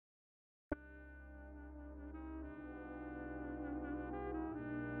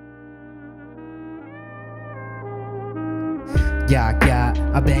Yeah,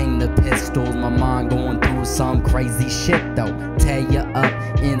 I bang the pistols, my mind going through some crazy shit though. Tear you up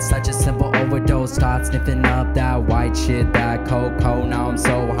in such a simple overdose. Start sniffing up that white shit, that cocoa. Now I'm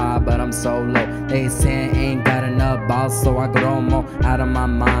so high, but I'm so low. They say I ain't got enough balls, so I grow more out of my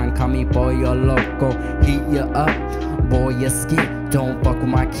mind. Call me pollo loco, heat you up, boy, your skin. Don't fuck with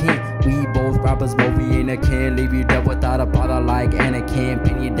my kin. We both rappers, but we ain't a kin. Leave you dead without a bother like Anakin.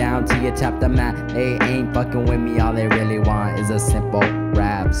 Pin you down till you tap the mat. They ain't fucking with me, all they really want is a simple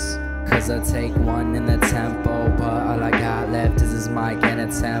raps. Cause I take one in the tempo, but all I got left is this mic and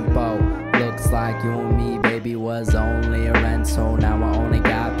a tempo. Looks like you and me, baby, was only a rental. Now I only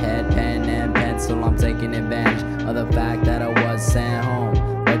got pen and pencil. I'm taking advantage of the fact that I was sent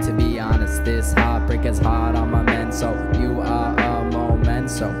home. But to be honest, this heartbreak is hard on my men. So you are a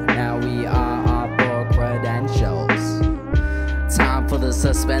memento. Now we are off for credentials. Time for the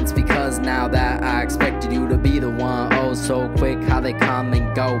suspense, because now that I expected you to be the one. Oh, so quick how they come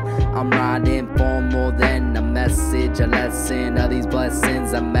and go. I'm riding for more than a message, a lesson of these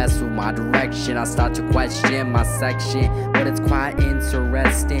blessings. I mess with my direction, I start to question my section, but it's quite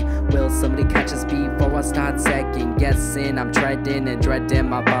interesting. Will somebody catch us before I start second guessing? I'm treading and dreading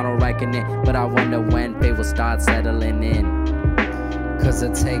my final reckoning, but I wonder when fate will start settling in. Cause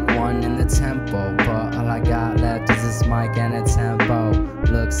I take one in the tempo, but all I got left is this mic and a tempo.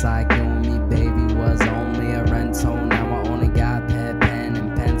 Looks like you and me, baby, was only a rental. Now I only got pen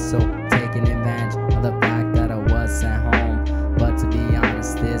and pencil.